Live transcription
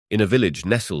In a village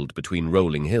nestled between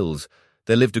rolling hills,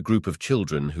 there lived a group of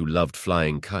children who loved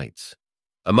flying kites.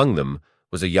 Among them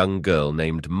was a young girl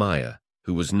named Maya,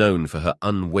 who was known for her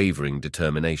unwavering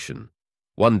determination.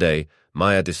 One day,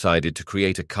 Maya decided to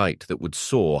create a kite that would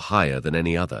soar higher than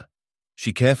any other.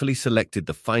 She carefully selected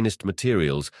the finest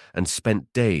materials and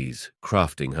spent days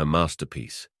crafting her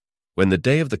masterpiece. When the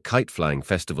day of the kite-flying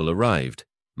festival arrived,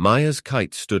 Maya's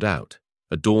kite stood out,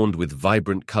 adorned with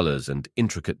vibrant colors and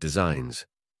intricate designs.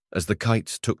 As the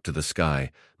kites took to the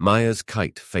sky, Maya's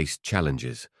kite faced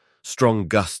challenges. Strong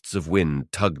gusts of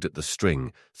wind tugged at the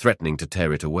string, threatening to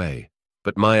tear it away.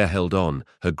 But Maya held on,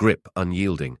 her grip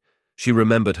unyielding. She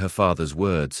remembered her father's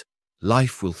words,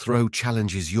 "Life will throw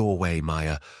challenges your way,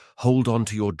 Maya. Hold on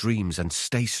to your dreams and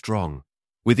stay strong."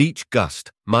 With each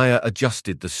gust, Maya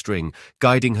adjusted the string,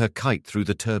 guiding her kite through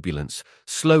the turbulence.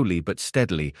 Slowly but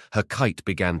steadily, her kite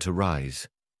began to rise.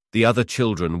 The other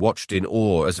children watched in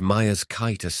awe as Maya's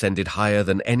kite ascended higher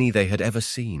than any they had ever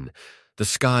seen. The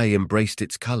sky embraced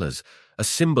its colors, a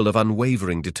symbol of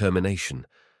unwavering determination.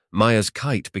 Maya's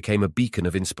kite became a beacon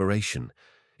of inspiration.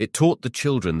 It taught the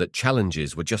children that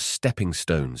challenges were just stepping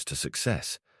stones to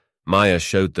success. Maya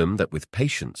showed them that with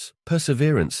patience,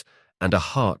 perseverance, and a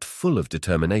heart full of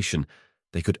determination,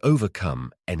 they could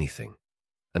overcome anything.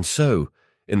 And so,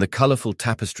 in the colorful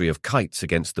tapestry of kites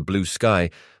against the blue sky,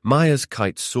 Maya's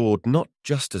kite soared not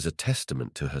just as a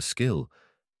testament to her skill,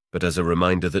 but as a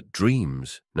reminder that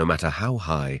dreams, no matter how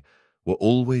high, were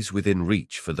always within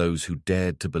reach for those who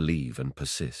dared to believe and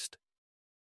persist.